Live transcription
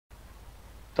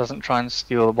doesn't try and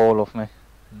steal the ball off me.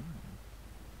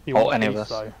 Or any of us.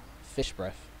 Though. Fish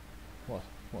breath. What?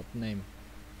 What name?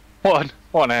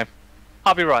 What name?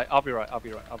 I'll be right. I'll be right. I'll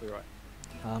be right. I'll be right.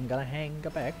 I'm gonna hang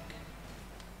back.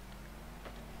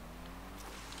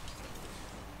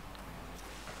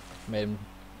 Made him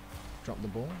drop the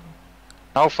ball.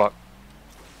 Oh fuck.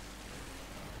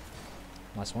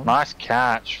 Nice one. Nice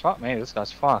catch. Fuck me, this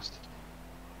guy's fast.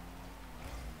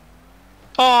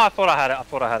 Oh, I thought I had it. I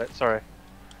thought I had it. Sorry.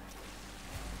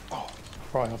 Oh,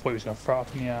 right. I thought he was going to throw it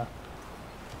up in the air.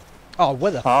 Oh,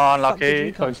 where the Oh, fuck unlucky. did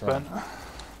you come Close from? bent.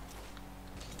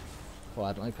 Well, I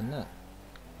hadn't opened that.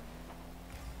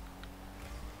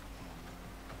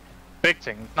 Big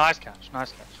thing. Nice catch.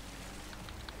 Nice catch.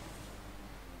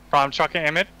 Right, I'm chucking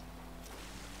him in.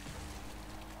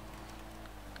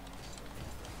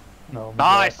 No.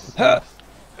 Nice.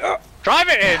 Drive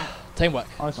it in. Teamwork.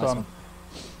 Nice Nice one.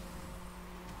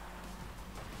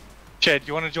 Jed,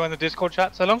 you want to join the Discord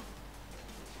chat so long?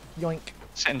 Yoink.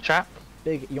 Sit in chat.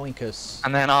 Big yoinkers.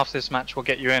 And then after this match, we'll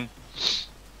get you in.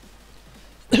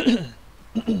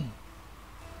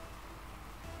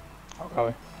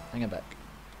 Okay. Hang it back.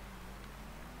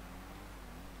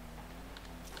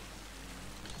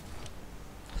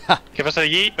 Give us a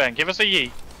yeet, Ben. Give us a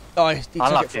yeet. Oh, he took it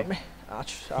Unlucky. from me.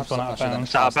 I've gone out of bounds.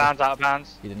 It's out of bounds, out of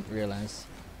bounds. You didn't realise.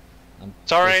 I'm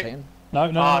Sorry. irritating. No,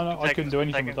 no, Ah, no, no. I taken, couldn't do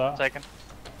anything taken, with that. Taken.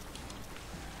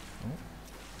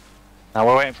 Now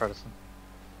we're waiting for Addison.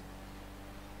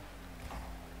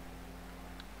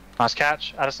 Nice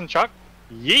catch. Addison, Chuck.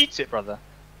 Yeet it, brother.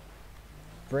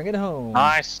 Bring it home.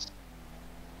 Nice.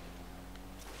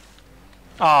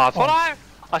 Oh, I thought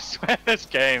I swear this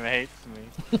game hates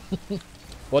me.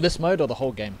 Well, this mode or the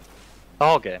whole game? The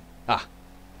whole game. Ah.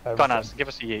 Go on, Addison. Give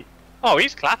us a yeet. Oh,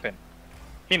 he's clapping.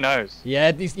 He knows.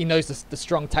 Yeah, he knows the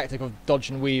strong tactic of dodge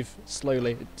and weave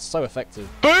slowly. It's so effective.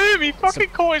 Boom! He fucking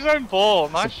caught his own ball.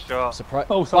 Nice shot. Surprise!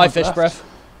 Oh, Bye, someone's fish left. breath.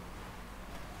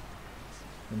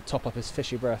 And top up his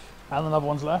fishy breath. And another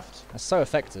one's left. That's so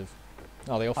effective.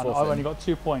 Oh, they all And forfeit. I've only got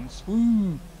 2 points.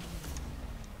 Woo!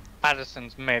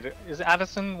 Addison's made it. Is it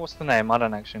Addison? What's the name? I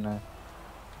don't actually know.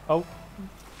 Oh.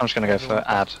 I'm just gonna go for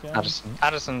Yeah. Addison.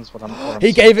 Addison's what I'm.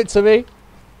 He gave it to me.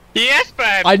 Yes,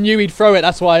 Ben. I knew he'd throw it.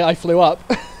 That's why I flew up.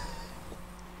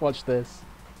 Watch this.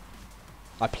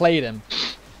 I played him.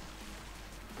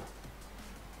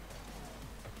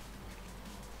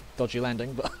 Dodgy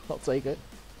landing, but I'll take it.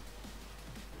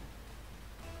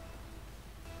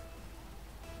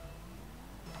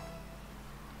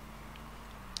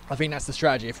 I think that's the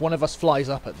strategy. If one of us flies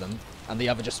up at them and the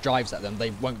other just drives at them, they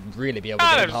won't really be able to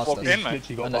Ah, get they past just us. walked in, mate.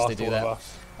 Literally got Unless they past do all that.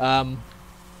 of us.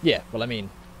 Yeah, well, I mean,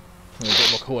 we're a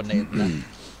bit more coordinated than that.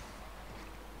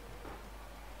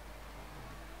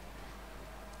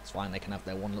 It's fine, they can have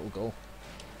their one little goal.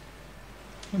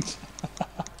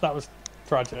 That was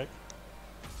tragic.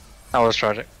 That was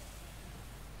tragic.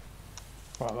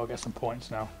 Right, I'll get some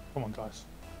points now. Come on, guys.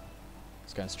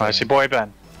 It's going straight. Nice, your in. boy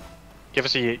Ben. Give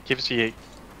us a yeet. Give us a yeet.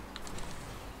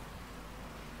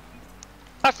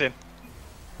 That's in.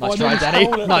 Nice Oh, try, I nearly Danny.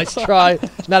 stole it. Nice try.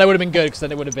 No, that would have been good because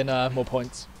then it would have been more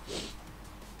points.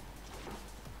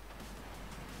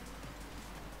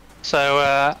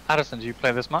 So, Addison, do you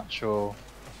play this much or?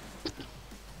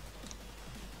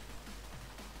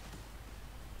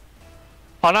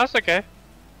 Oh, no, it's okay.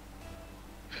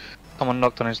 Someone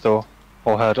knocked on his door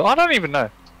or her door. I don't even know.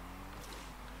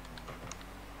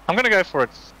 I'm gonna go for it.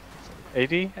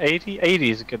 80? 80? 80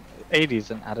 is a good. 80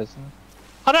 is an Addison.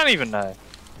 I don't even know.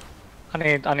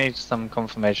 I need some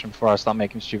confirmation before I start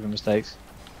making stupid mistakes.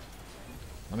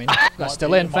 I mean, Might that's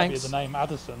still be- in, it might be thanks. the name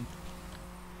Addison.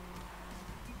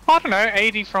 I don't know.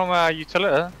 80 from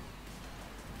Utilita.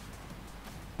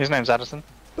 His name's Addison.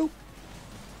 Little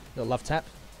love tap,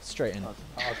 straight in.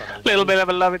 Little bit of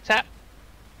a love it tap.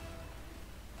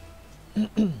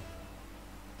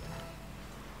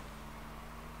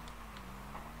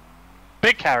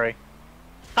 Big carry.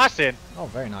 That's in. Oh,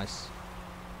 very nice.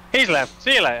 He's left.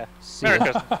 See you later. See Merry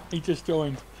ya. Christmas. He just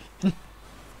joined.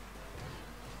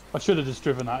 I should have just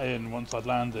driven that in once I'd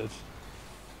landed.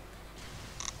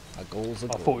 A goal's a I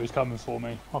goal. thought he was coming for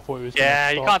me. I thought he was. Yeah,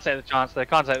 gonna you stop. can't take the chance there.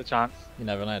 Can't take the chance. You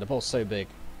never know. The ball's so big.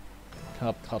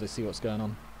 Can't hardly see what's going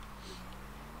on.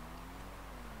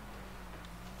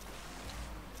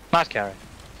 Nice carry.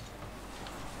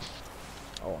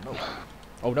 Oh no.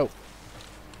 Oh no.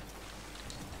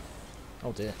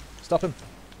 Oh dear. Stop him.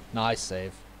 Nice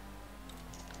save.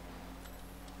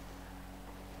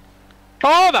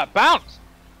 Oh, that bounce!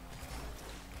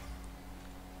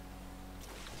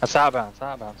 That's out of bounds.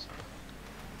 Out of bounds.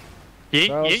 Yeet,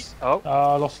 Charles. yeet. Oh,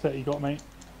 I lost it. He got me.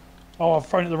 Oh, I've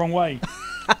thrown it the wrong way.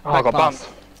 I got pass. bumped.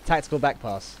 Tactical back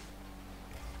pass.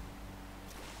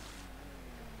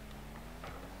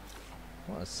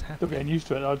 What is Still happening? getting used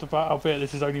to it. Albeit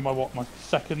this is only my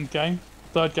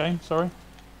third game, sorry.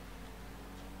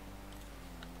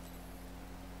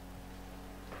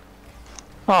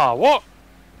 Oh, what?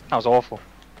 That was awful.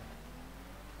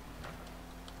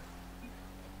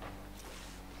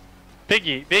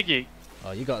 Biggie, Biggie.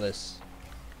 Oh, you got this.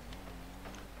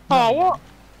 Oh, what?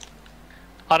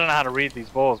 I don't know how to read these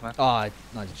balls, man. Oh, I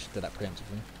just did that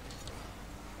preemptively.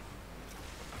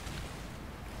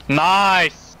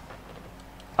 Nice!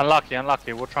 Unlucky,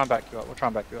 unlucky. We'll try and back you up. We'll try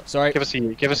and back you up. Sorry. Give us a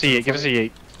yeet. Give us a yeet. Give us a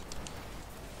yeet.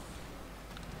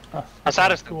 Ah, That's go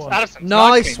Addison's. on. Addison's.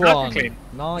 Nice clean, one. clean.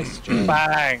 Nice, Joe.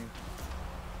 Bang.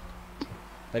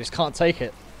 They just can't take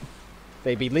it.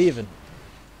 They be leaving.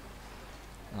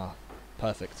 Ah,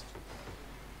 perfect.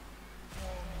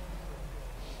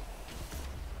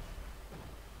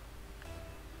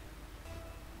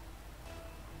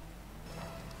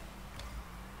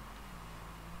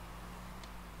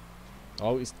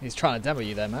 Oh, he's trying to demo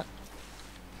you there, Matt.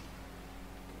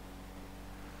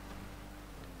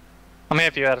 I'm here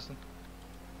for you, Addison.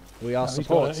 We are No,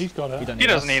 support. he's got it. You don't He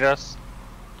doesn't us. need us.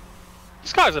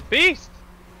 This guy's a beast.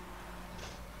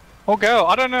 Or girl,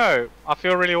 I don't know. I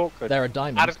feel really awkward. They're a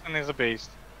diamond, Addison is a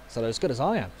beast. so they're as good as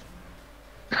I am.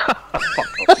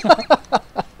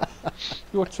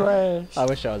 You're trash. I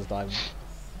wish I was a diamond.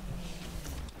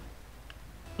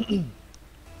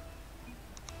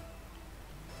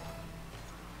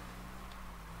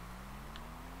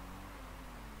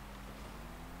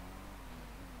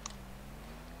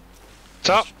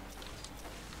 Top.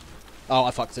 Oh,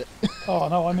 I fucked it. Oh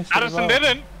no, I missed it. as Addison well.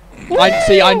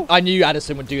 didn't. I knew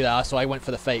Addison would do that, so I went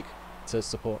for the fake to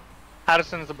support.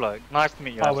 Addison's a bloke. Nice to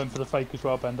meet you, I Addison. went for the fake as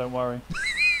well, Ben. Don't worry.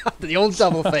 The old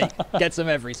double fake gets him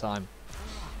every time.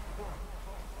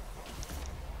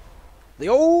 The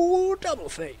old double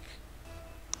fake.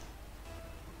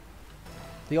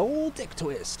 The old dick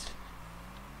twist.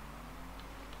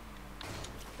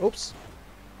 Oops.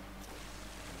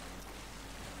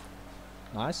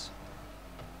 Nice.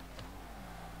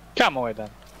 Come away then.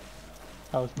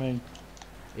 That was me.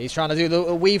 He's trying to do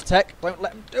the weave tech. Won't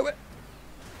let him do it.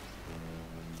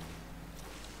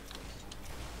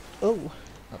 Oh,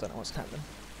 I don't know what's happening.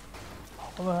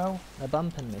 What the hell? They're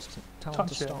bumping me. Tell them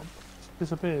to Touch it. stop.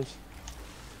 Disappears.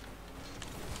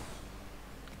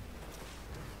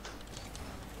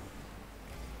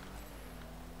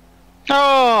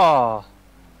 Oh.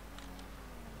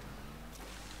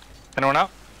 Anyone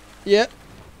out? Yeah.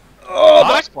 Oh,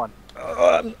 Nice one.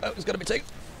 that was gonna be taken.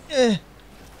 Yeah.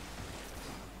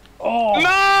 Oh!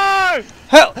 No!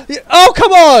 Hell! Oh,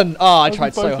 come on! Oh, I How tried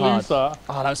did you so both hard. lose that?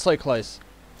 Oh, that was so close.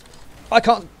 I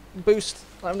can't boost.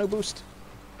 I have no boost.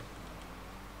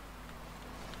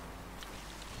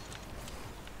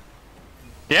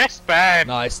 Yes, Ben.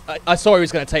 Nice. I saw he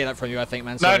was going to take that from you, I think,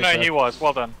 man. No, Sorry, no, sir. he was.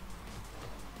 Well done.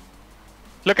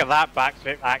 Look at that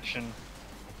backflip action.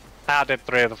 How did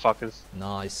three of the fuckers?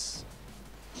 Nice.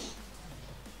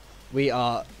 We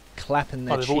are clapping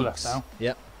their Oh, they've cheeks. all left now.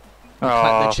 Yep. We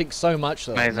clap their Oh, cheeks so much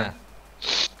that amazing. nah.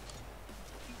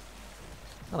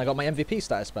 And I got my MVP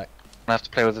status back. I have to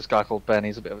play with this guy called Ben.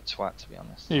 He's a bit of a twat, to be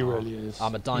honest. He really is.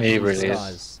 I'm a diamond He in really is.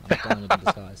 disguise. I'm a diamond in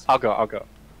disguise. I'll go. I'll go.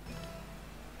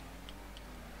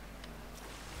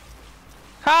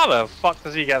 How the fuck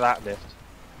does he get that lift?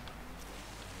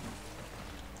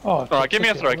 Oh, Alright, give me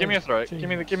a took it throw. away. Give me a throw. Give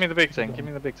me Jesus. the big thing. Give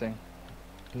me the big thing.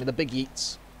 Give me the big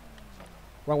yeets.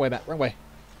 Wrong way, Matt. Wrong way.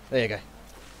 There you go.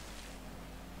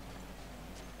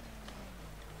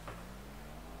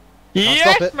 Can't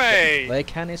stop Yes, it. mate. They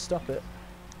can stop it.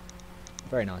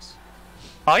 Very nice.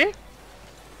 Are you?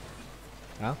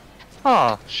 Oh.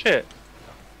 Oh shit.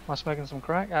 Am I smoking some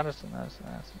crack? Addison.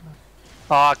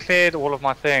 Oh, I cleared all of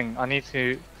my thing. I need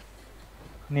to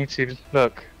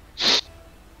look.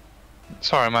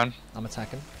 Sorry, man. I'm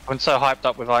attacking. I've been so hyped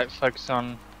up with like focusing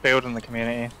on building the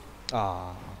community.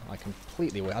 Ah, I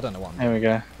completely. I don't know what I'm Here doing. we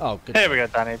go. Oh, good. Here we go,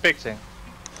 Danny. Big thing.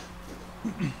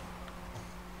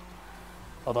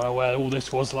 I don't know where all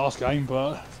this was last game,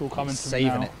 but it's all coming to me Saving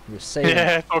now. it. You're saving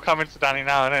Yeah, it. it's all coming to Danny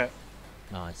now, isn't it?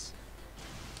 Nice.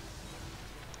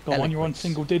 Go on, you're on Eloquence.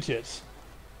 single digits.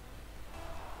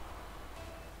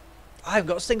 I haven't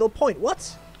got a single point.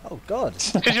 What? Oh God.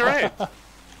 Because you're right.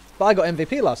 But I got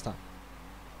MVP last time.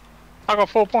 I got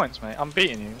 4 points, mate. I'm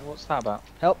beating you. What's that about?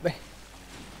 Help me.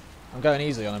 I'm going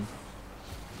easy on him.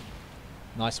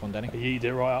 Nice one, Denny. He eat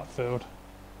it right upfield.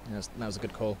 Yeah, that was a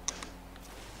good call.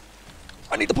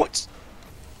 I need the points.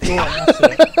 Go on, that's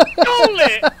it. Call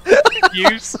it!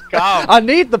 You scum! I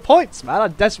need the points, man. I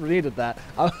desperately needed that.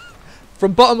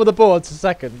 From bottom of the board to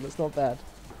second. That's not bad.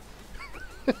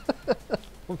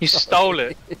 You stole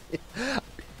it.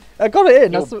 I got it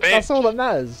in. Little That's all bitch. that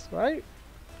matters, right?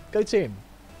 Go team.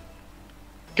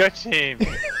 Go team.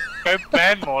 Go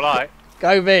Ben, more like.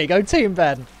 Go me. Go team,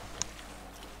 Ben.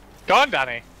 Go on,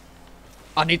 Danny.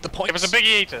 I need the points. Give us a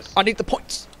biggie eaters. I need the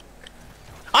points.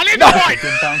 I need No. the point!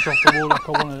 Didn't bounce off the wall like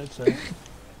I wanted it to.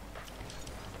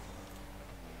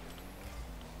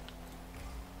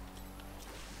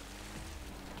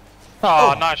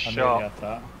 Oh, nice I nearly shot. had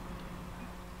that.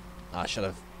 I should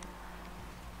have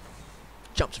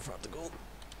jumped in front of the goal.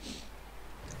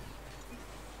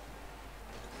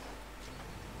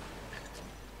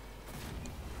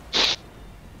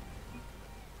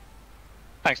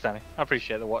 Thanks, Danny. I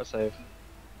appreciate the water save.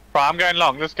 Right, I'm going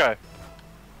long. Let's go.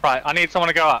 Right, I need someone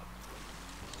to go up.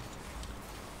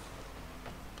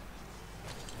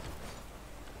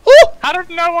 Ooh! How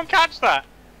did no one catch that?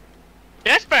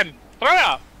 Yes, Ben. Throw it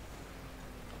up.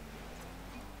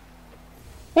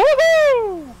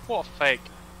 Woohoo! What a fake.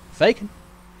 Faking.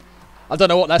 I don't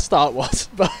know what that start was,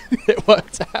 but it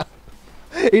worked out.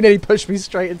 He nearly pushed me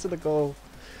straight into the goal.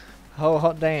 Oh,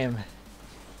 hot damn.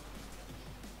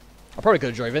 I probably could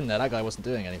have drove in there. That guy wasn't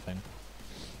doing anything.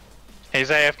 He's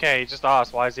AFK. He just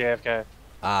asked, why is he AFK?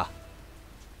 Ah,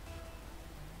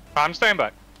 Right, I'm staying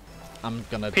back. I'm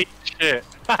gonna... Piece of shit.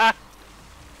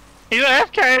 He's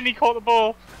AFK and he caught the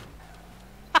ball.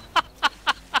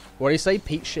 What do you say?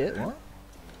 Pete shit? What?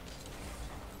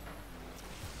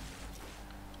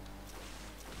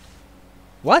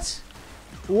 What?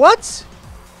 What?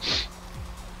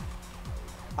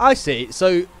 I see.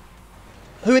 So,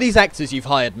 who are these actors you've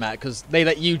hired, Matt? Because they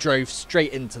let you drove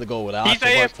straight into the goal without He's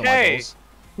having to work for my AFK. goals.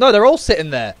 No, they're all sitting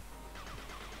there.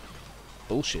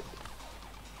 Bullshit.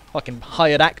 Fucking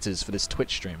hired actors for this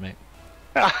Twitch stream, mate.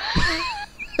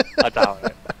 I doubt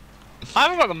it. I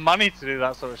haven't got the money to do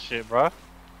that sort of shit, bro.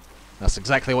 That's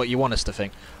exactly what you want us to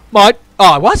think. My...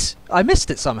 Oh, what? I missed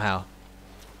it somehow.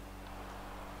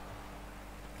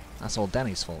 That's all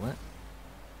Danny's fault, mate.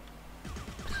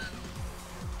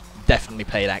 Definitely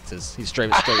paid actors. He's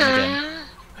drove it straight in again.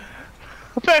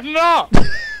 They're not.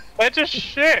 They're just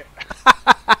shit.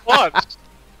 What?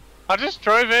 I just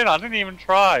drove in. I didn't even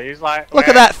try. He's like, Look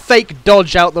at that fake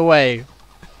dodge out the way.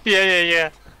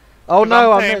 Yeah. Oh 'Cause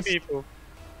no, I'm I paying missed. people.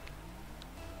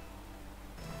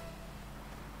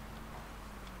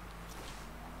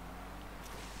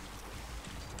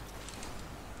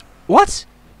 What?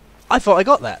 I thought I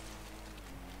got that.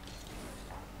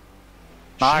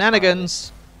 Nice,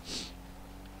 Shenanigans.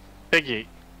 Biggie.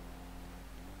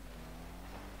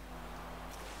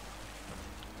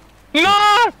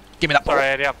 No! Give me that ball. Sorry,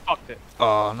 Eddie. I fucked it.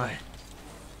 Oh no.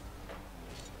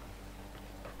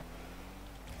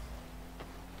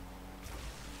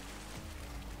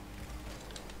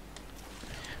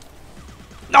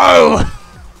 No!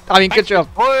 I mean, good job.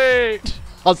 Wait.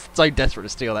 I was so desperate to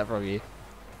steal that from you.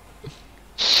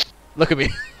 Look at me.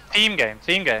 Team game.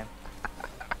 Team game.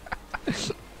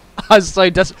 I was so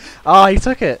desperate. Oh, he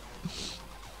took it.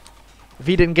 If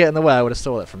he didn't get in the way, I would have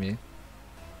stole it from you.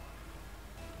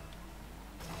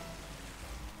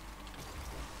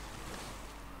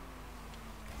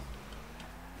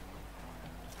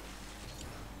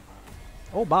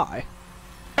 Oh, bye.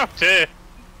 Oh dear.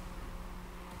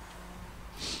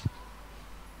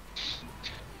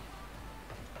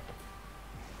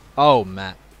 Oh,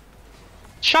 Matt.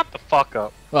 Shut the fuck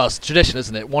up. Well, it's tradition,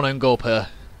 isn't it? One own goal per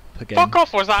game. Fuck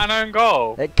off. Was that an own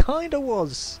goal? It kinda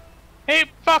was. It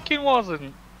fucking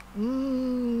wasn't.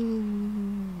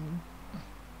 Mm.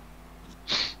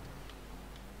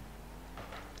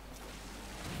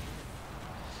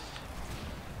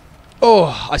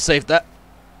 Oh, I saved that.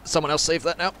 Someone else saved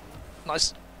that now.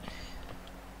 Nice.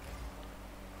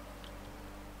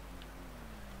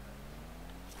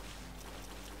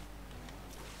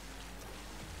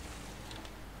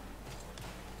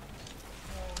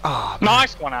 Ah, man.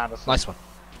 Nice one, Anderson. Nice one.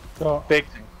 So, Big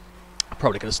thing. I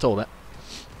probably could have stole it.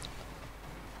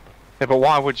 Yeah, but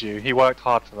why would you? He worked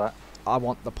hard for that. I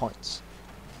want the points.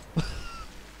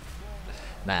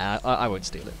 Nah, I won't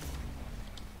steal it.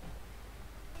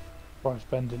 Bryce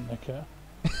Ben didn't nick it.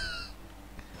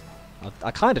 I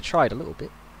kind of tried a little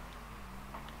bit.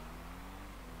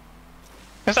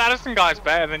 This Addison guy's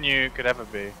better than you could ever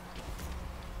be.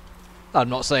 I'm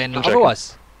not saying I'm joking.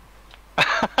 otherwise.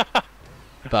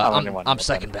 But I'm only one I'm more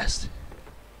second better.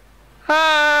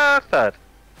 best. Third.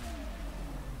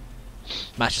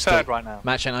 Match is Third still, right now.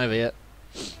 match ain't over yet.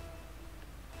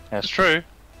 That's true.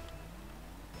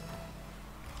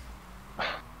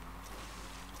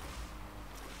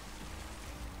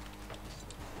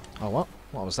 Oh, what?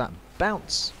 What was that?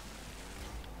 Bounce.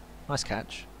 Nice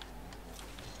catch.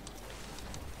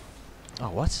 Oh,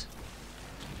 what?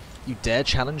 You dare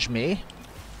challenge me?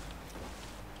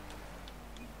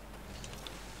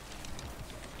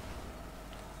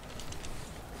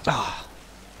 Ah.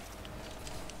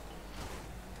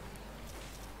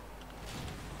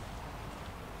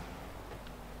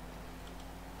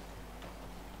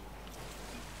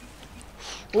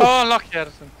 Oh, unlucky,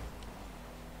 Edison.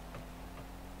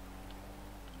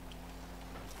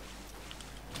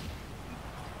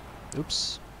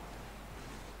 Oops.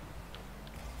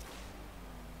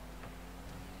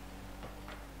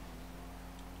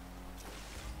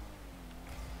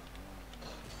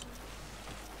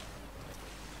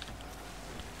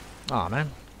 Oh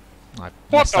man, I What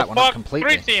messed the that one up fuck?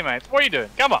 completely. 3 teammates, what are you doing?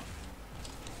 Come on.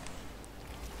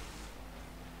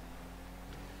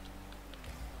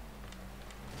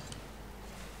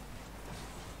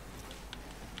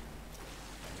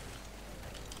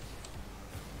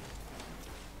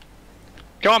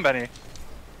 Go on, Benny.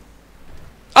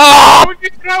 Oh! Why would you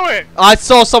throw it? I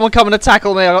saw someone coming to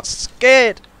tackle me. I got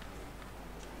scared.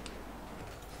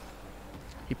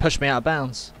 He pushed me out of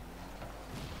bounds.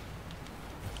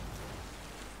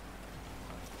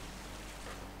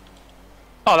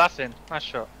 Oh, that's in. Nice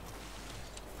shot.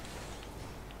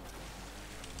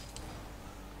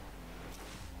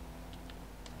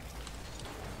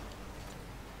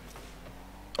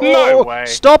 No Oh, way.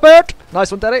 Stop it!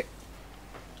 Nice one, Daddy.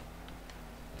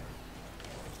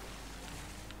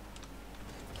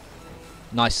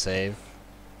 Nice save.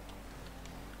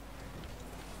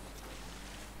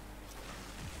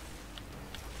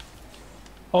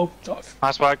 Oh, dive.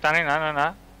 Nice work, Danny.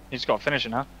 No. You just got to finish it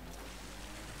now.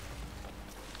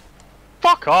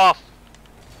 Fuck off!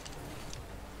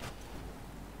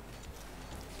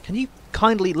 Can you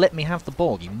kindly let me have the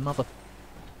ball, you mother...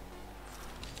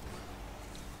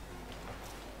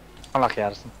 Unlucky,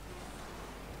 Addison.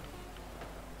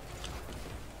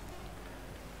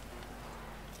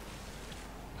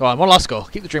 Go on, one last score.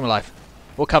 Keep the dream alive.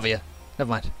 We'll cover you. Never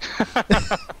mind.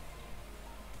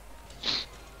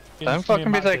 Don't fucking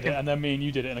be Matt did taking- it, and then me and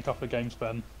you did it in a couple of games,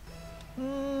 Ben.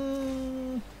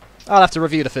 I'll have to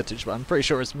review the footage, but I'm pretty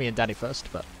sure it's me and Danny first,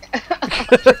 but...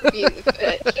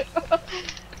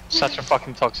 Such a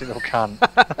fucking toxic little cunt.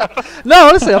 No,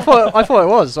 honestly, I thought it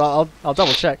was. So I'll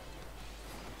double check.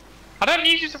 I don't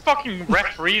need you to fucking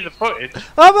referee the footage.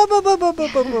 I'm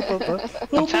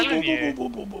telling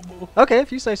you. Okay,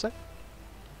 if you say so.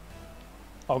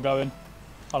 I'll go in.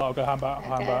 I'll go hand back.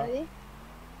 Okay.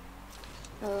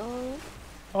 Oh.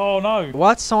 Oh no!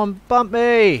 What? Someone bumped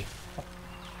me!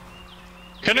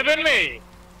 Couldn't have been me.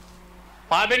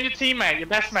 Might have been your teammate, your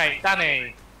best mate,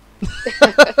 Danny.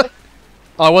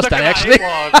 Oh, it was Look Danny, at that, actually. it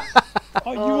was.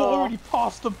 Oh, you were already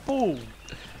past the ball.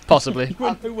 Possibly. You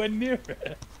went nowhere near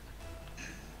it.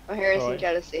 I'm hearing some Alright.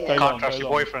 jealousy Go here. on. Can't trust your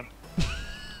long. boyfriend.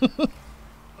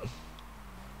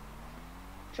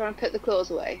 Trying to put the claws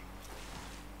away.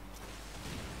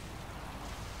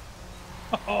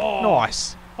 Oh,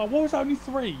 Nice. Oh, what was that, only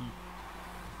 3?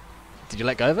 Did you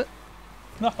let go of it?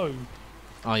 No.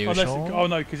 Are you Unless sure? oh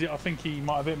no, because I think he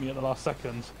might have hit me at the last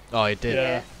second. Oh, he did.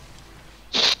 Yeah.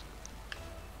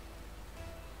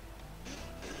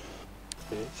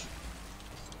 Bitch.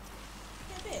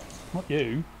 Not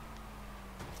you.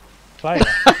 Player.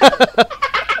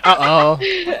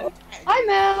 Uh-oh. Hi,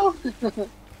 Mel!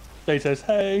 Jay says,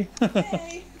 hey.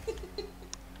 Hey.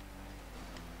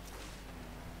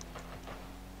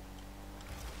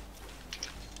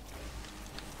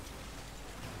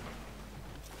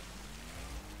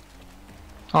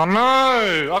 Oh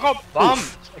no! I got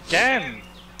bumped again.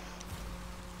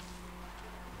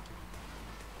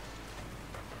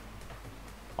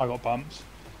 I got bumped.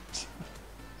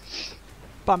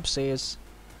 Bumpsies.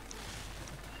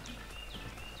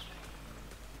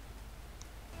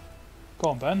 Go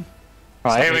on, Ben.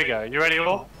 Right, here we go. You ready,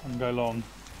 all? And go long.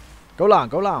 Go long,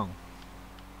 go long.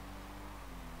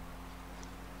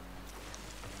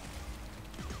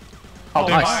 I'll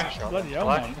do nice. my own shot. Bloody hell,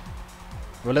 Right. mate.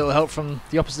 With a little help from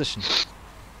the opposition.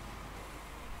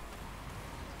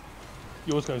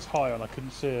 Yours goes higher and I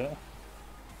couldn't see it.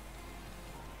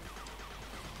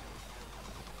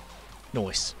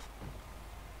 Nice.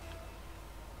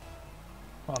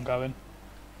 I'm going.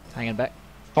 Hanging back.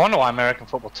 I wonder why American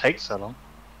football takes so long.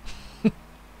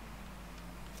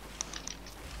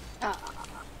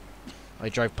 I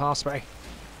drove past me.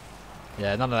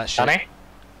 Yeah, none of that shit. Danny?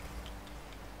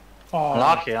 Oh,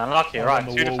 Unlucky. I'm Right,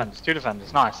 on the wall. two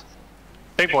defenders. Nice.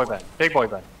 Big boy Ben. Big boy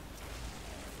Ben.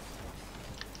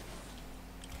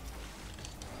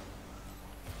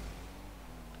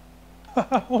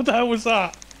 what the hell was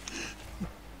that?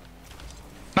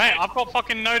 Mate, I've got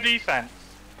fucking no defense.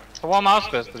 So what am I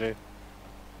supposed to do?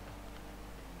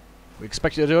 We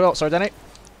expect you to do a lot. Sorry, Danny.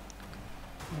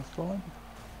 That's fine.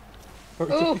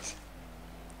 Ooh. It's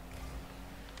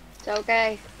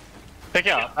okay. Pick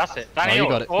it up. That's it. Danny, No, you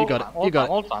got it. all You got time, it. You got it.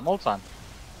 All time. All time.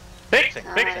 Fix it.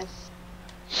 Fix it.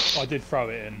 Nice. I did throw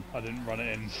it in. I didn't run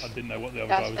it in. I didn't know what the other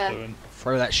That's guy was fair. doing.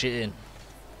 Throw that shit in.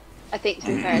 I think to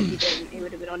be fair, if you didn't, he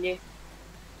would have been on you.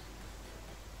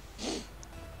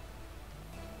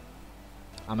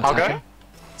 I'm I'll attacking. go.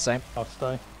 Same. I'll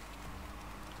stay.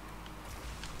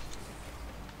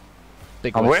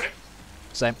 Big I'm whiff. with.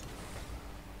 Same.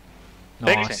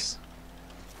 Big Nice.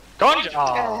 Gone. Oh,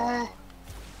 Uh,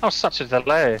 that was such a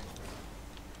delay.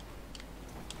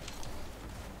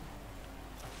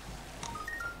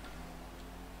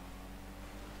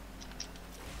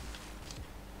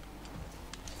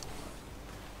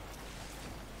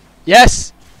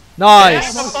 Yes.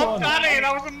 Nice. Yes, well done, Danny.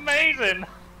 That was amazing.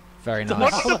 Very How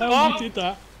nice. What? the hell you did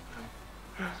that?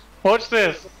 Watch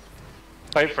this.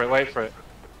 Wait for it. Wait for it.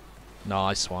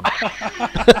 Nice one.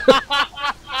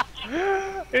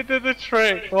 It did the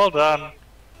trick. Well done.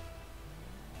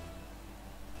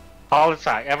 I'll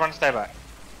attack. Everyone stay back.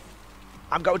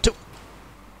 I'm going to.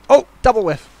 Oh, double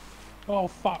whiff. Oh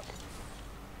fuck.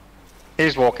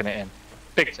 He's walking it in.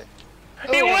 Big thing.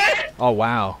 He Oh. went! Oh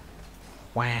wow.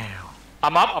 Wow.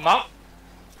 I'm up. I'm up.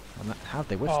 How'd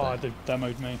they whiff Oh, that? they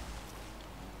demoed me.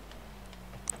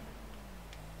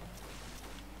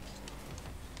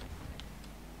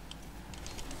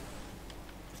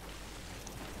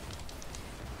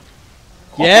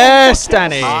 Yes,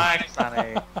 Danny. Nice,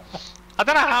 Danny. I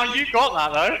don't know how you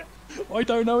got that though. I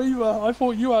don't know either. I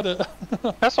thought you had it.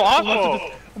 That's what I I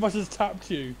thought. must have just tapped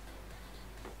you.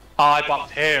 I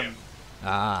bumped him.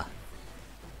 Ah.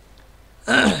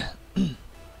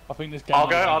 I think this game. I'll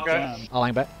go, is I'll go. jammed. I'll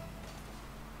hang back.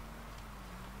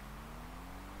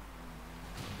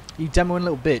 You demoing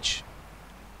little bitch.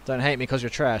 Don't hate me because you're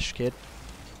trash, kid.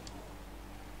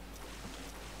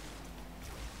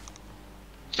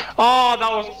 Oh, that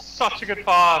was such a good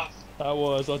pass. That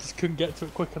was. I just couldn't get to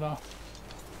it quick enough.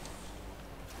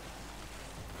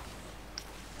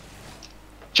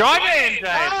 Drive it in, Dave.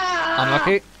 ah!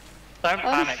 Unlucky. Don't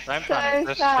I'm panic. Don't so panic.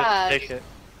 Just sad. take it.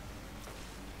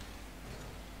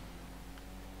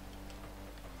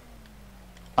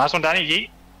 Nice one, Danny. Yeet.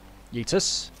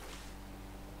 Yeetus.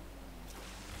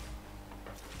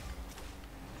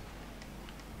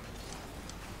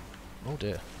 Oh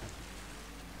dear.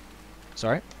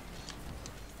 Sorry.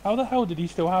 How the hell did he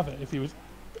still have it if he was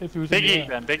Big in the yeet, air?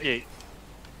 then. Big yeet.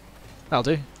 That'll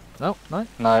do. No, no.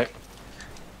 No.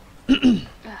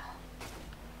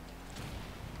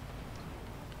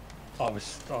 I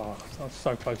was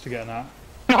so close to getting that.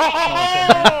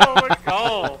 Oh, a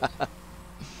goal.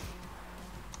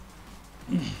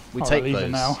 We Alright, take leave it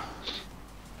those. now.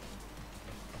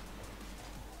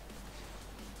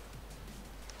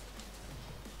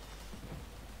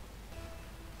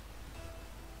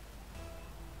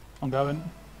 I'm going.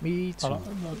 Me I too.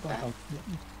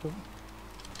 don't-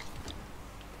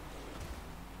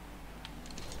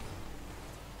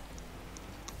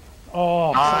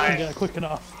 Oh, I didn't get it quick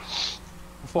enough.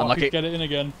 I thought I Unlucky. could get it in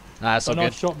again. Nah, it's But all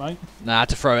nice good. shot, mate. Nah, I had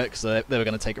to throw it because they were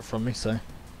going to take it from me, so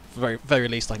very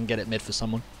least I can get it mid for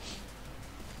someone.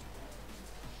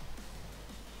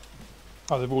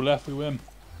 Oh, they've all left. We win.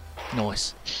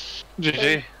 Nice.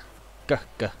 GG. Go,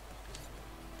 go.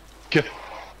 Go.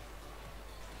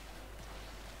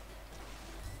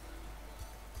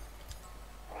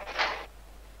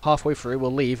 Halfway through,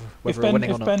 we'll leave, whether we're winning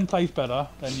or If not. Ben plays better,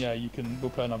 then yeah, we'll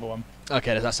play another one.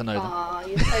 Okay, that's a no then. Aw,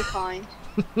 you're so kind.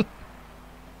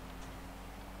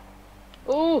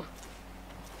 Ooh,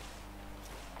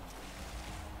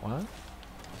 What?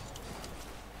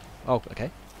 Oh, okay.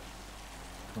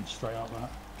 Went straight up that.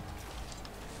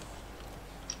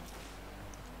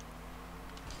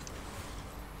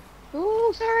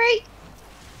 ooh, sorry.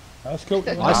 That's cool.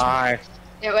 Nice. Nice.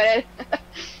 Yeah, went in.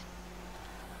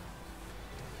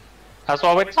 That's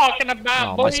what we're talking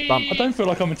about, Oh, boy. nice bump. I don't feel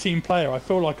like I'm a team player. I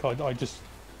feel like I just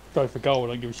go for goal. I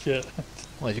don't give a shit.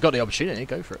 Well, if you've got the opportunity,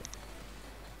 go for it.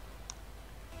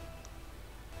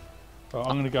 Right,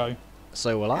 I'm gonna go.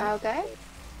 So will I. Okay.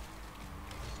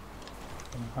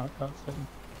 That's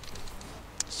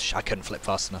it. I couldn't flip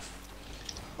fast enough.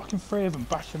 Fucking three of them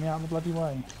bashing me out of the bloody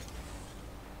way.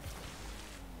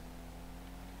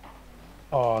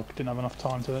 Oh, I didn't have enough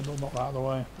time to knock that out of the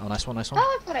way. Oh, nice one, nice one.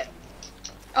 Oh, I've got it.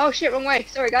 Oh shit, wrong way.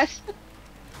 Sorry, guys.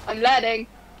 I'm learning.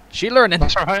 She learning.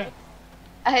 That's alright.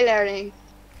 I'm learning.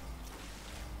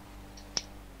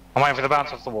 I'm waiting for the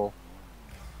bounce off the wall.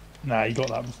 Nah, you got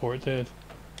that before it did.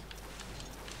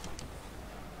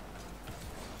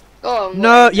 Go on.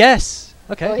 No, yes.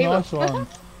 Okay. Oh, he Nice will. one.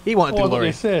 He wanted the I got the glory.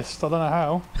 assist. I don't know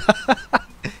how.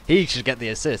 He should get the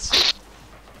assist.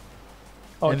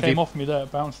 Oh, it MV came off me there.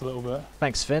 It bounced a little bit.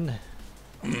 Thanks, Finn.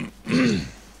 Looks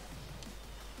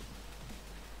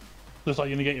like you're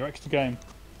gonna get your extra game.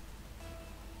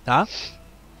 Huh?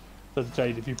 Says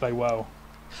Jade if you play well.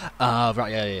 Right,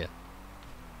 yeah.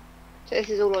 So this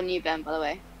is all on you, Ben, by the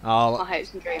way. My I'll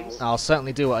hopes and dreams.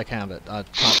 certainly do what I can, but I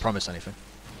can't promise anything.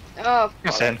 Oh, I've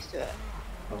Yes, got Em. next to it.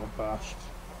 Oh, bashed.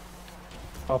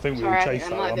 I think we Sorry, will I think chase that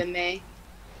that might have one. been me.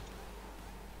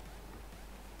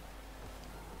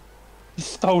 He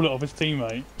stole it off his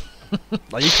teammate.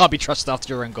 Like, you can't be trusted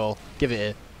after your own goal. Give it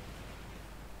here.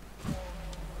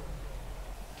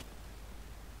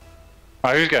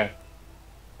 Right, who's going?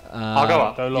 I'll go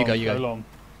up. Go long. You go. long.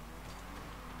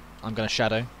 I'm gonna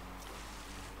shadow.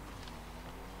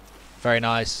 Very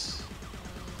nice.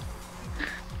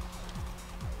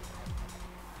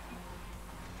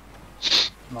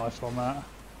 Nice one, Matt.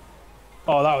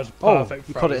 Oh, that was Oh, perfect.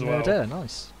 you throw put it as in well. there.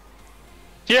 Nice.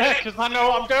 Yeah, because I know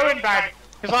what I'm doing, man.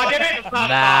 Because I did it the first time.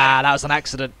 Nah, that was an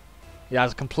accident. Yeah, it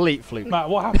was a complete fluke. Matt,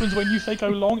 what happens when you say go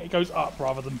long? It goes up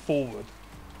rather than forward.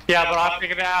 Yeah, but I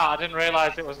figured it out. I didn't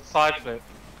realise it was a side flip.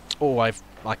 Oh, I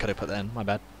could have put that in. My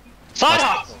bad. Side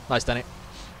hustle! Nice, Danny.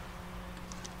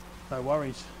 No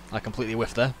worries. I completely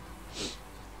whiffed there.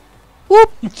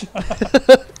 Whoop! I'm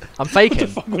What the faking.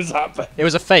 fuck was that, Ben? It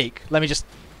was a fake. Let me just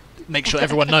make sure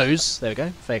everyone knows. There we go.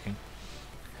 Faking.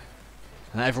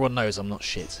 Now everyone knows I'm not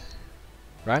shit.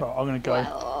 Right? Right, I'm gonna go.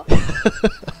 Well,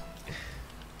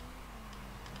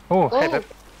 Oh, hey, oh, Ben.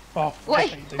 Oh, Wait,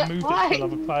 fuck, they moved it why? to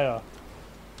another player.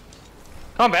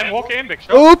 Come on, Ben, walk in, big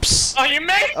shot. Oops! Oh, you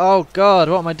missed! Oh god,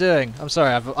 what am I doing? I'm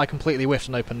sorry, I completely whiffed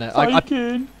an open net. I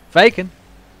Faking. faking.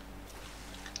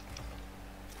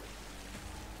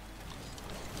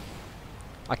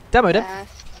 I demoed it.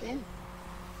 that's in.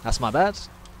 That's my bad.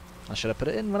 I should have put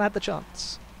it in when I had the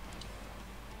chance.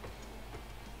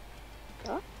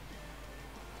 What?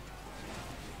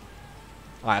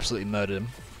 I absolutely murdered him.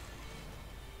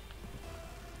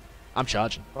 I'm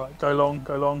charging. Right, go long,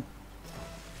 go long.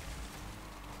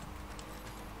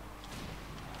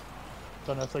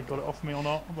 Don't know if they got it off me or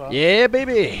not, but Yeah,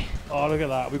 baby! oh, look at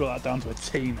that. We got that down to a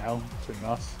T now between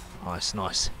us. Nice,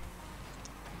 nice.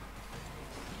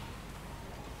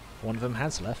 One of them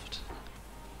has left.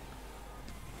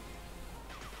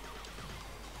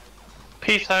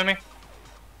 Peace, homie.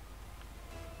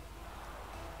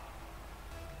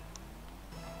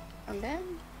 I'm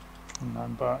down. And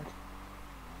I'm back.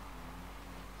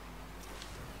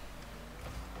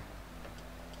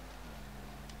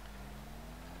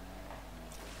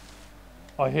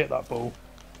 I hit that ball.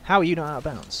 How are you not out of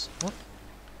bounds? What?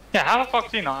 Yeah, how the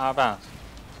fuck do you not out of bounds?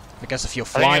 I guess if you're I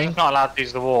think you're flying. just not allowed to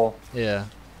use the wall. Yeah.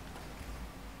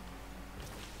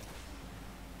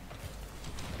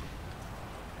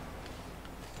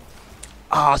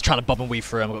 Ah, I was trying to bob and weave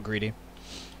through him, I got greedy.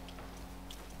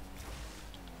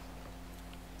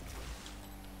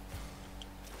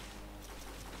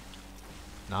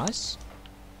 Nice.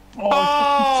 Oh, I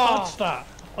fucking touched that.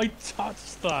 I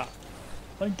touched that.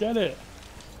 I get it.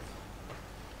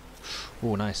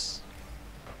 Oh, nice.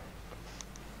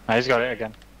 No, he's got it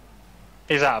again.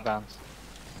 He's out of bounds.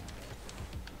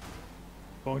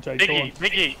 Go on, Jay, go on. Biggie,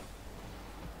 Biggie.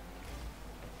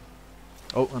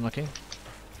 Oh, unlucky.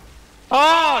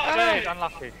 Oh, Jade,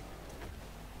 unlucky.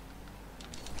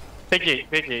 Biggie,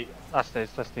 Biggie. That's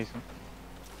decent.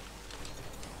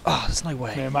 Oh, there's no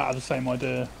way. Me and Matt had the same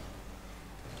idea.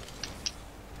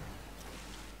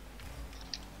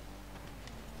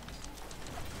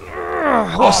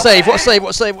 What a save, what a save, what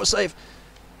a save, what a save.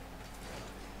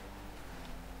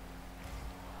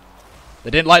 They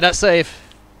didn't like that save.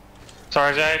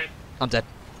 Sorry, Jade. I'm dead.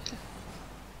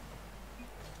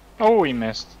 Oh, he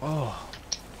missed. Oh.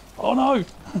 Oh no!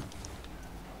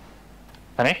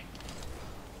 Penny?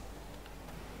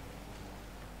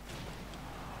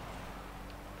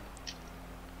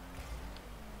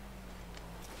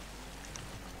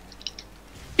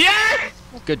 Yes!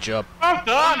 Good job. Well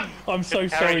done! I'm so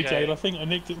Good sorry, carry, Jade. I think I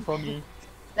nicked it from you.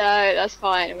 No, that's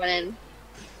fine. It went in.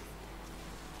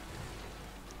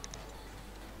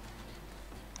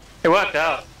 It worked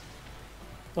out.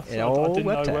 It I all didn't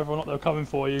know worked out. whether or not they were coming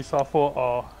for you, so I thought,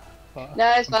 oh.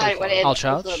 No, it's I'm so fine. It went sorry. in. I'll That's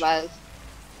all charge. that matters.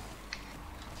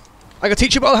 I can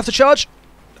teach you, but I'll have to charge.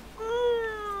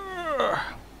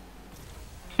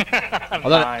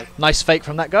 Nice. Nice fake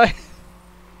from that guy.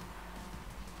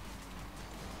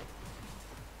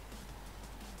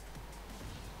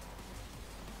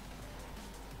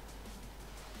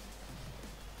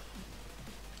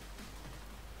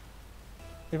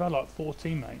 They've had like 4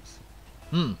 teammates.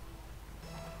 Hmm.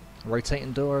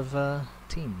 Rotating door of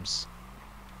teams.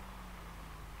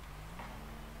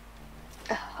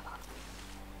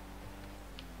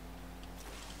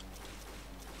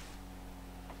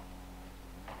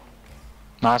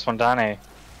 Nice one, Danny.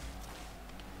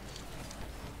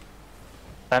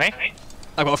 Danny?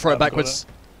 I've got to throw it backwards.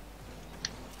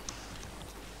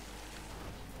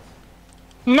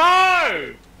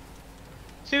 No!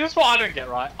 See, this is what I don't get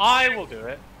right. I will do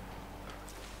it.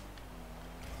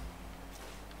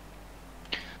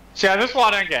 See, this is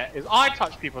what I don't get, is I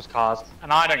touch people's cars,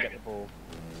 and I don't get the ball.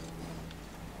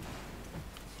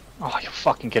 Oh, you're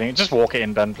fucking kidding. Just walk it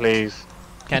in, Ben, please.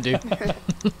 Can do.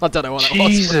 I don't know what that was.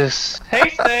 Jesus. Hey,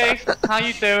 Stace. How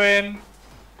you doing?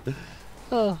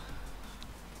 Oh.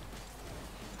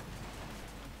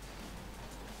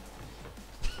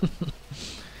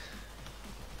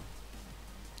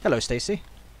 Hello, Stacy.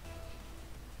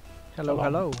 Hello,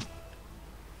 hello.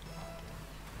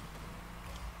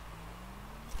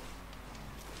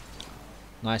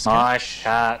 Nice catch. Nice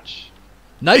catch.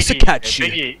 Nice Big catch.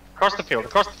 Big E. Across the field.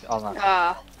 Across the field. Oh, no.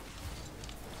 Ah.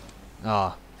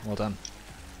 Ah, well done.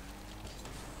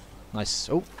 Nice.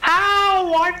 Oh,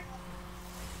 Ow! I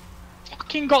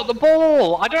fucking got the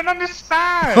ball. I don't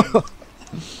understand.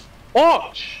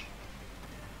 Watch.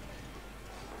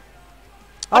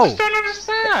 I just don't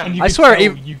understand. And you I could swear tell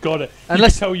it- you got it.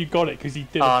 unless- You could tell you got it because he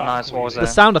did. Oh, it back nice, for what you. was the it?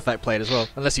 sound effect played as well.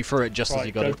 Unless you threw it just as you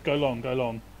Right, got it. go long, go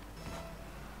long.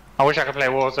 I wish I could play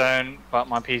Warzone, but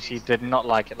my PC did not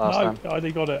like it last time. No,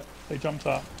 they got it. They jumped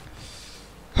up.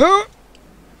 That's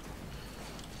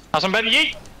some better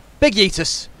yeet. Big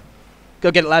Yeetus. Go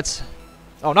get it, lads.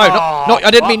 Oh no, not I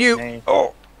didn't mean you. Me.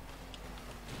 Oh.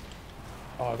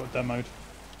 Oh, I got demoed.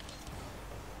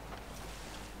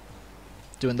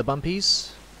 Doing the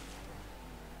bumpies.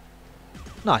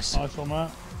 Nice. Nice one,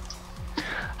 Matt.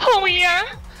 Oh yeah.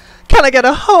 Can I get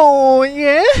a oh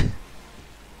yeah?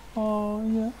 Oh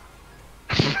yeah.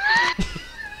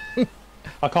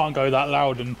 I can't go that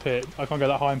loud and pitch. I can't go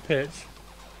that high in pitch.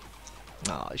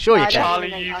 Oh, sure you I can. don't-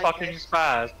 Charlie, you fucking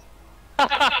spaz.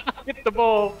 Hit the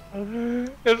ball.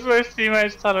 It's my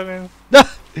teammates telling him. Are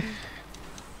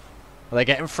they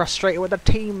getting frustrated with the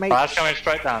teammates? That's coming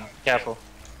straight down. Careful.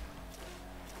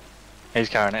 He's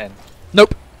carrying it in.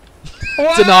 Nope.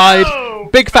 Denied. Whoa!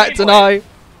 Big fat deny.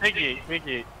 Biggie,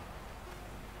 Biggie.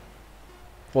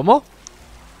 One more.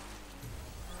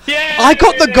 Yeah! I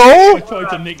got the I goal. tried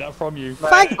to nick that from you.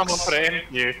 Thanks. Someone put it in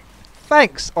for you.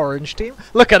 Thanks, Orange team.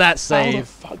 Look at that How the save.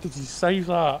 fuck did you save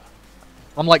that?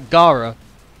 I'm like Gara,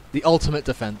 the ultimate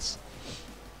defense.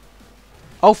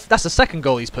 Oh, that's the second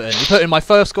goal he's put in. He put in my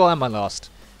first goal and my last.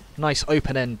 Nice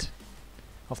open end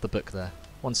off the book there.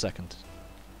 1 second.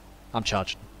 I'm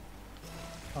charged.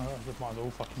 Oh, that might as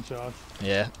well fucking charge.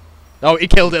 Yeah. Oh, he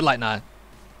killed it like nah.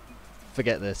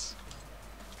 Forget this.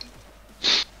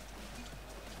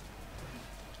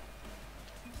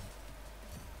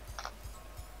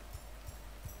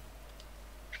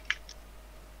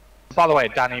 By the way,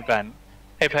 Danny, Ben,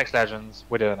 Apex Legends,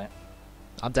 we're doing it.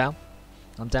 I'm down.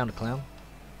 I'm down to clown.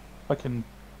 I can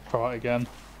try it again.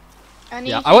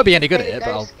 Yeah, I won't be any good at it, but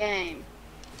I'll... Game.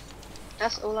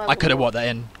 That's all I I could have want. walked that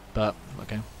in, but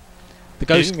okay. The You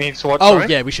ghost. need to watch, Oh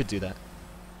sorry? yeah, we should do that.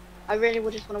 I really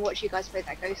would just want to watch you guys play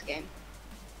that ghost game.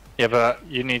 Yeah, but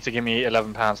you need to give me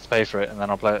 £11 to pay for it, and then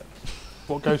I'll play it.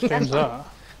 What ghost game's that?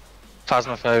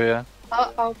 Phasmophobia.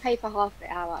 I'll pay for half of it.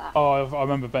 How about that? Oh, I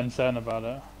remember Ben saying about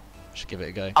it. Should give it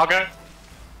a go. I'll go.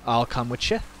 I'll come with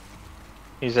you.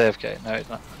 He's AFK. No, he's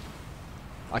not.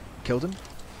 I killed him.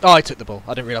 Oh, I took the ball.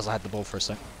 I didn't realise I had the ball for a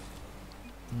sec.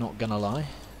 Not gonna lie.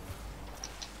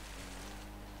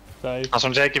 Dave. That's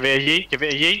one, Jake. Give it a yeet. Give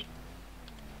it a yeet.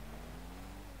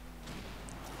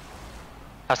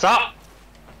 That's up.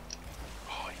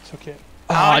 Oh, he took it.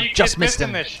 Oh, How I you just keep missed missing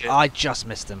him. this shit? I just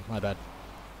missed him. My bad.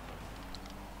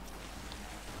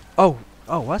 Oh,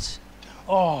 what?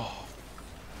 Oh,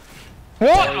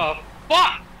 What the fuck?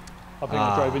 I think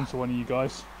Ah. I drove into one of you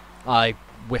guys. I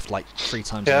whiffed like 3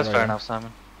 times. Yeah, in a that's row. fair enough,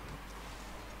 Simon.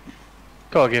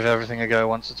 Gotta give everything a go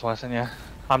once or twice, and yeah.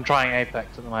 I'm trying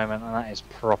Apex at the moment, and that is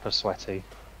proper sweaty.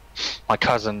 My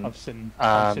cousin, I've seen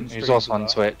who's streams also of on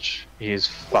that. Twitch, he is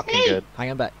fucking me. good.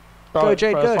 Hang on back. Throw Go, it,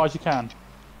 Jade, throw it go. as far as you can.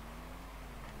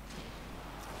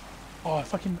 Oh,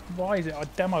 fucking, why is it? I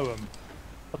demo him.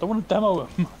 I don't want to demo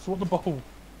him. I just want the ball.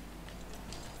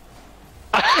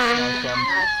 Nice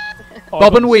one. Oh,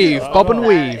 Bob I and got weave, that. bob and Oh,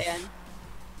 weave. At the end.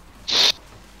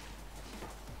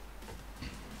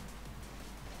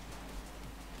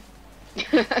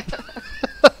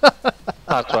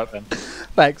 That's right, Ben.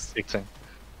 Thanks. Big thing.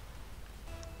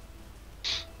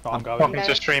 Oh, I'm going. Welcome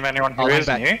to stream, anyone who I'll hang is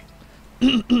back.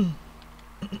 new.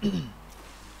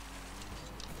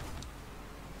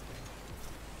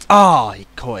 Ah, he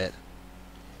caught it.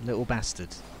 Little bastard.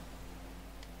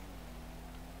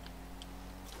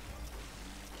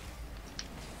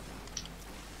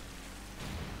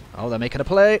 Oh, they're making a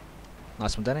play.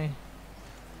 Nice one, Denny.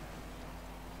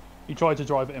 He tried to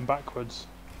drive it in backwards.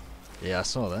 Yeah, I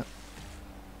saw that.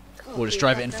 God, Or just you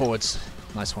drive it got in that. forwards.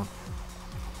 Nice one.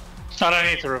 I don't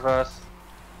need to reverse.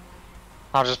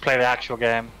 I'll just play the actual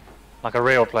game. Like a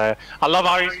real player. I love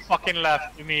how he's fucking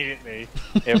left immediately.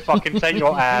 Yeah, fucking take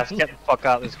your ass, get the fuck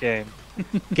out of this game.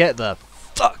 Get the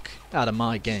fuck out of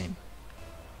my game.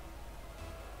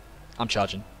 I'm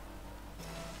charging.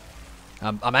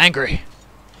 I'm angry.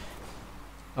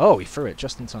 Oh, he threw it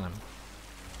just in time.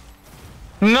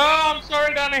 No, I'm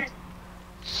sorry, Danny.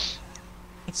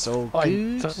 It's all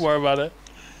Don't good. worry about it.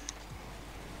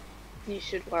 You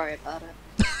should worry about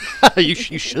it. you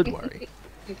should worry.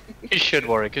 You should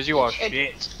worry, because you are Should.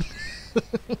 shit.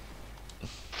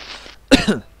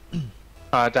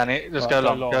 Alright, Danny, just Right, go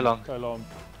long, go long. Go long.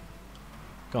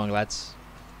 Go on, lads.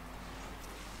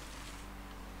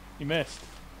 You missed.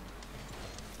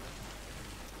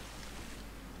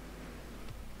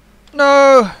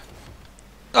 No!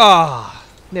 Ah,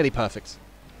 nearly perfect.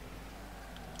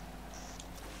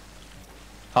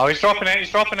 Oh, he's dropping it, he's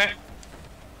dropping it.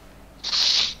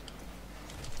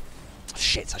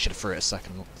 Shit, I should have threw it a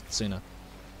second sooner.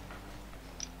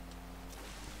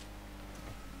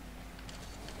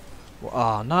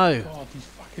 Oh no! God, these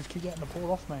fuckers keep getting the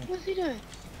ball off me. What's he doing?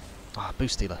 Ah,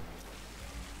 boost stealer.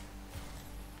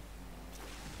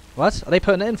 What? Are they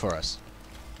putting it in for us?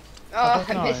 Oh, don't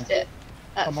I know. missed it.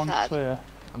 That's Come on, sad. clear.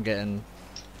 I'm getting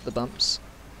the bumps.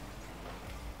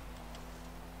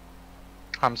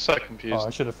 I'm so Oh, confused. I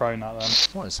should have thrown that then.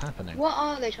 What is happening? What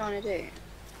are they trying to do?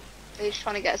 They're just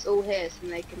trying to get us all here so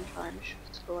they can try and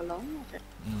score along. I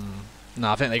don't-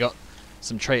 No, I think they got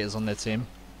some traitors on their team.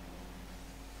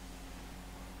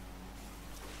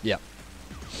 Yeah.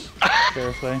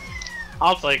 Seriously.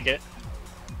 I'll take it.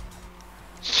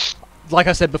 Like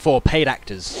I said before, paid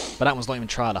actors, but that one's not even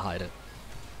trying to hide it.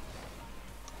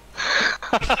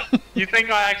 You think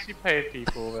I actually paid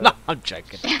people? Then? No, I'm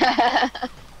joking.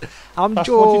 I'm What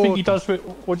do you think he does with?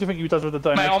 What do you think he does with the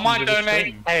donation? Mate, on my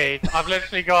donate page, I've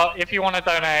literally got, if you want to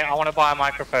donate, I want to buy a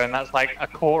microphone. That's like a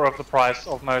quarter of the price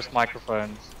of most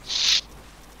microphones.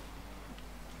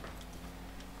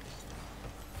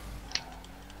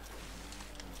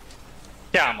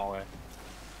 Get out of my way.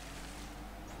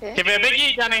 Yeah. Give it a big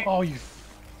eat, Danny. Oh, you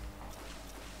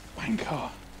wanker!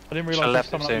 I didn't Should've realise there was left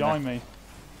it someone up sooner. behind me.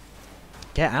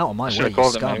 Get out of my I way, should have you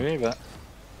called it scum. maybe, but...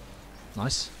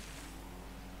 Nice.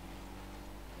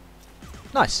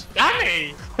 Nice.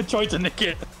 Danny! I tried to nick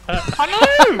it.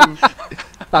 I know!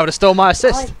 That would have stole my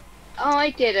assist.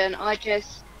 I didn't. I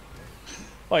just.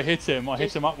 I hit him. I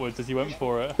hit him upwards as he went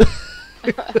for it.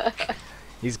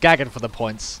 He's gagging for the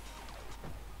points.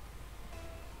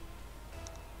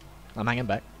 I'm hanging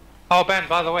back. Oh, Ben,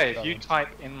 by the way, if you type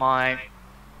in my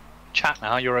chat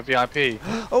now, you're a VIP.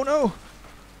 Oh no!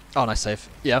 Oh, nice save.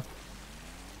 Yeah.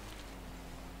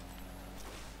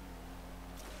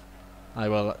 I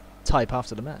will type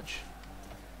after the match.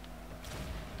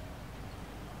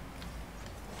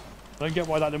 I don't get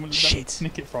why that didn't let me Shit.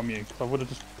 nick it from you. 'Cause I would have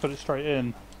just put it straight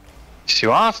in. Yes,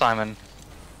 you are, Simon.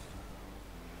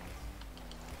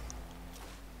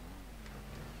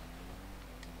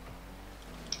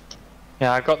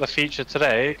 Yeah, I got the feature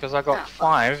today because I got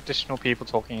 5 additional people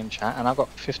talking in chat and I got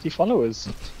 50 followers.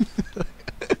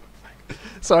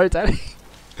 Sorry, Danny.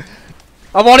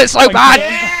 I want it so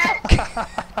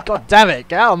bad! God damn it,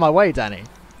 get out of my way, Danny.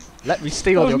 Let me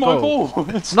steal That your was my goal.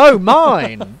 ball. No,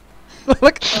 mine!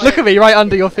 look at me right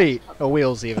under your feet. Or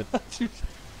wheels, even. That's exactly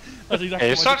Yeah, you're what I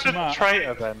did such to a Matt.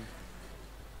 traitor, Ben.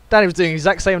 Danny was doing the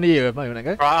exact same to you a moment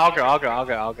ago. Right, I'll go. I'm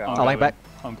I'll hang going. back.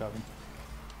 I'm going.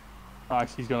 Oh,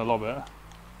 actually, he's going to lob it.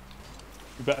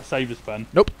 You better save us, Ben.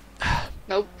 Nope.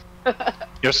 Nope.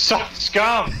 You're such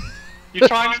scum! You're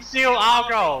trying to steal our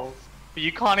goals, but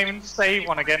you can't even save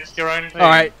one against your own team.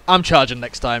 Alright, I'm charging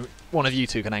next time. One of you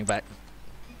two can hang back.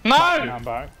 No! I'm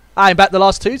back. I hang back the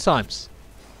last 2 times.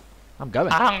 I'm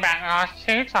going. I hung back the last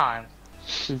 2 times.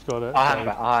 Who's got it? I'll hang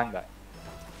back, I'll hang back.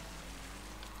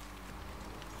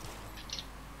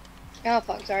 Oh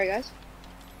fuck, sorry guys.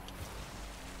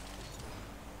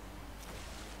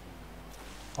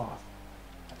 Oh,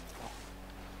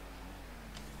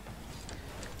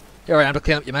 You're alright, I'm to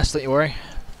clean up your mess, don't you worry.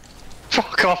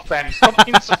 Fuck off, Ben. Stop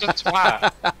being such a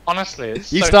twat. Honestly,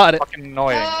 it's You so started it. fucking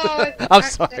annoying. Oh, I I'm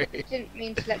sorry. didn't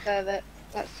mean to let go of it.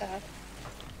 That's sad.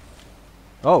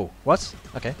 Oh, what?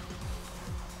 Okay.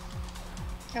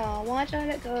 Oh, why did I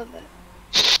let go of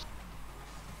it?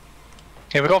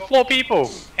 Here we got 4 people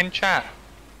in chat.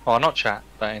 Well, not chat,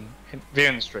 but in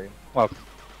viewing the stream. Well,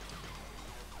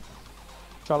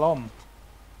 Shalom.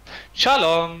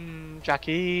 shalom,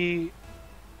 Jackie.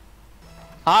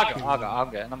 I'm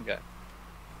getting.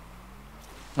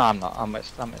 No, I'm not. I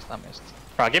missed.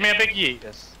 Right, give me a big yeet.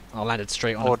 This. I landed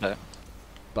straight on Order. it,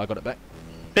 but I got it back.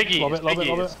 Big yeet. Lob it, lob it,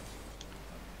 lob it.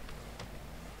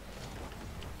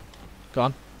 Go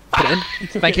on. Put it in. He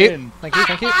took Thank it you. in. Thank you.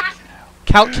 Thank you.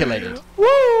 Calculated.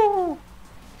 Woo!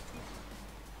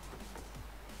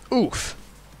 Oof.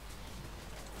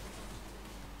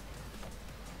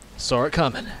 Saw it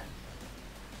coming.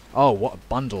 Oh, what a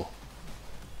bundle.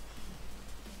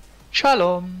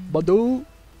 Shalom. Bundle.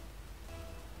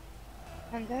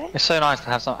 Okay. It's so nice to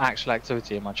have some actual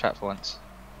activity in my chat for once.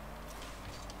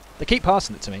 They keep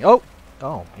passing it to me. Oh.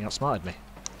 Oh, you outsmarted me.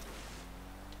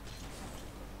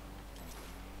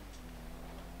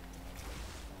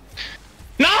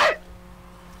 No!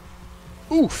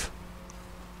 Oof.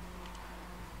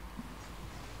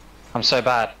 I'm so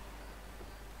bad.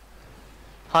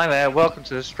 Hi there, welcome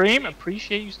to the stream.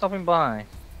 Appreciate you stopping by.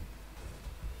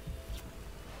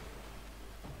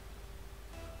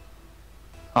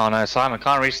 Oh no, Simon,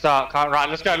 can't restart. Right,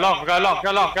 let's go long. Go long.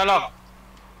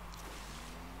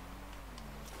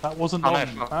 That wasn't Oh, no, on.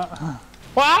 fuck.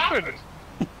 What happened?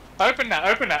 Open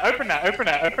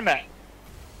that.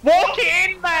 Walk it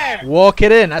in, man! Walk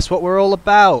it in. That's what we're all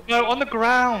about. No, on the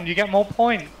ground, you get more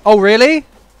points. Oh, really?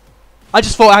 I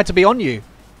just thought I had to be on you.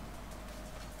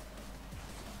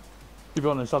 To be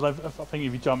honest, I think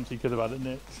if you jumped, you could have had it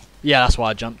nicked. Yeah, that's why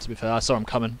I jumped, to be fair. I saw him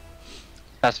coming.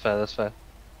 That's fair. Alright,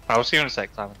 we'll see you in a sec,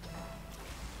 Simon.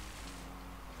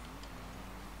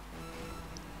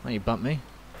 Why you bump me?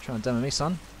 Trying to demo me,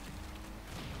 son.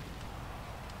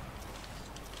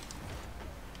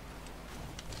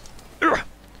 Urgh.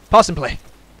 Pass and play.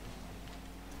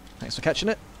 Thanks for catching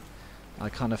it. I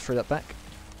kind of threw that back.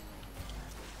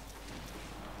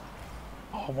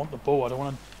 Oh, I want the ball. I don't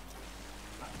want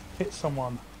to hit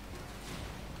someone.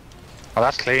 Oh,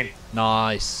 that's clean.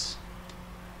 Nice.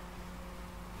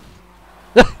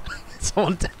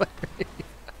 Someone demoed me.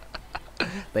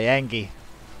 The Angie.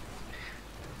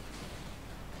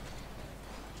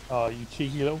 Oh, you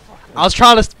cheeky little fucker. I was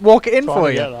trying to walk it in Trying for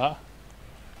to you.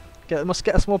 get that. Must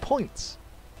get us more points.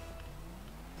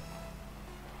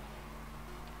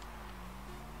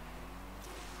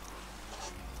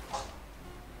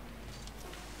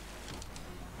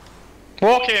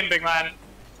 Walk in, big man.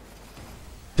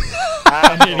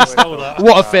 I nearly stole that.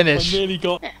 What a I finish. nearly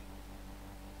got...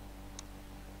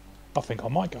 I think I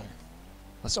might go.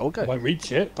 Let's all I go. won't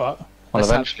reach it, but... Well, Let's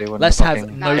eventually, when let's the have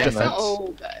fucking- no No, it's defense. not all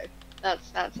go.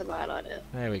 That's a bad idea.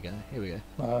 There we go. Here we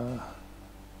go.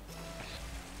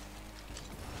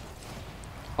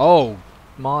 Oh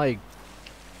my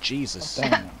Jesus.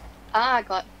 Damn. I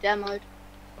got demoed.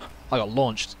 I got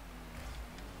launched.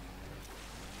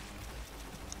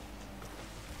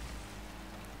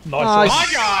 Nice Nice. My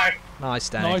guy! Nice,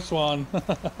 Danny. one. Nice one.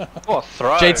 What a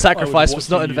throw! Jade's sacrifice I was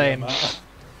not in watching you,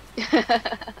 vain.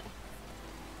 Matt.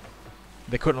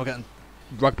 They couldn't have gotten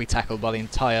rugby tackled by the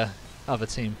entire other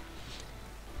team.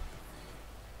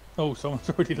 Oh, someone's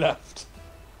already left.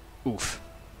 Oof.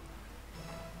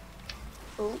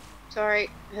 Oh, sorry,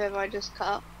 who have I just cut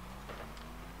up?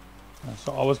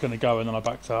 So I was going to go and then I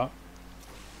backed up.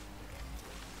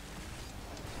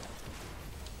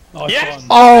 Nice Yes! one.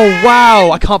 Oh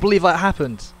wow! I can't believe that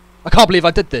happened. I can't believe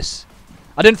I did this.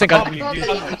 I didn't think I I can't I'd. can't you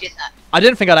believe did you did that. I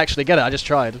didn't think I'd actually get it. I just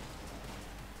tried.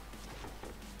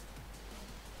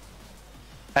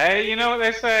 Hey, you know what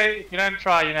they say? If you don't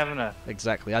try, you never know.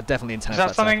 Exactly. I definitely Is intended that that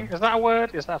to something? happen. Is that a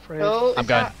word? Is that a phrase? Oh, I'm is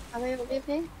going. that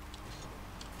available?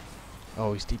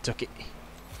 Oh, he took it.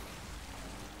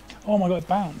 Oh my god, it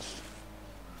bounced.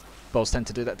 Balls tend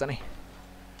to do that, Danny.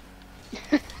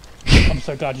 I'm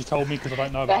so glad you told me because I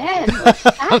don't know about it.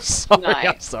 Ben, I'm sorry. nice.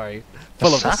 I'm sorry.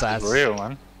 Full of the That's sass. real,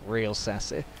 man. Real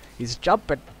sassy. He's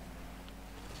jumping.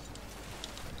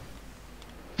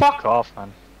 Fuck off,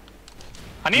 man.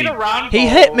 I need a round. He ball.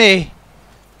 hit me.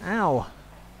 Ow.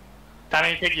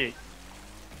 Danny Piggy.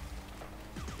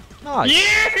 Nice.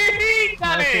 Yeah,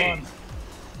 Nice Danny. one.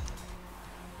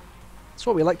 That's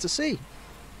what we like to see.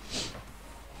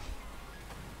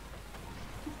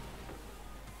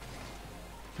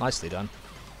 Nicely done.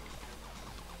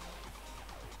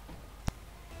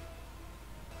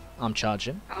 I'm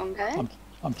charging. Okay.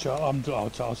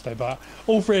 I'll stay back.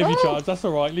 All three of you Oh. charge. That's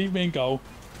all right. Leave me in goal.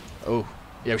 Oh,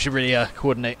 yeah, we should really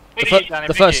coordinate. The, Biggie, Danny,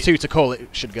 the first biggie. two to call it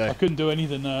should go. I couldn't do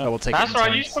anything there. I will take That's it. in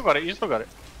right. You turns. still got it. You still got it.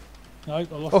 No, I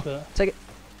lost Oh, it. take it.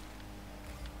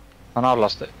 And I've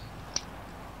lost it.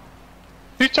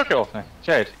 Who took it off me?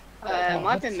 Jade.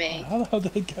 Might be me. How the hell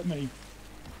did it get me?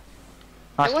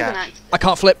 Nice It was an catch. accident. I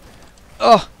can't flip.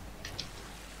 Oh.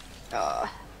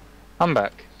 Oh. I'm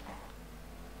back.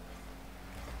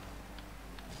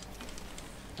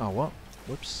 Oh, what?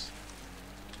 Whoops.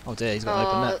 Oh dear, he's got an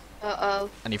open net. Uh-oh.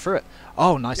 And he threw it.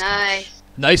 Oh, nice catch. Nice.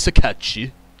 Nicer catch,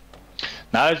 you.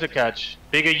 Now's the catch.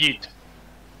 Bigger yeet.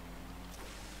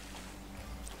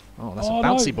 Oh, that's Oh, a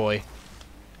bouncy no. boy.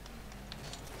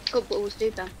 Good balls,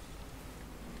 do Ben.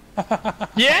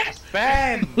 Yes,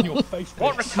 Ben! In your face,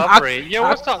 What bitch. recovery? Yeah,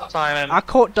 what's up, Simon? I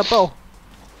caught the ball.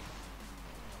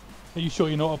 Are you sure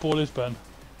you know what a ball is, Ben?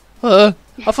 I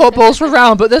thought balls were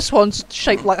round, but this one's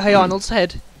shaped like Hey Arnold's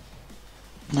head.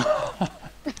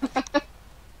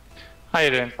 How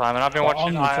you doing, Simon? I've been Right,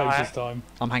 watching. on your face this time.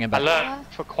 I'm hanging I back.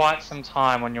 lurked for quite some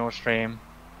time on your stream.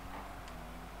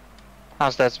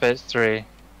 How's Dead Space 3?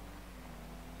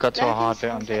 Got to a hard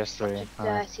bit on DS3. Such a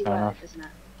dirty fair word, enough. isn't it?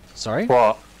 Sorry?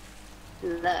 What?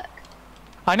 Look.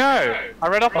 I know. I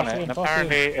read up on Pass it, in, and pass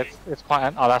apparently it's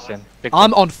quite. Oh, that's in. Big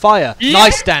I'm on fire. Yes,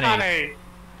 Nice, Danny. Danny!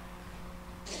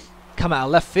 Come out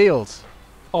of left field.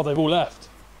 Oh, they've all left.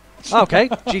 Okay,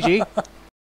 GG.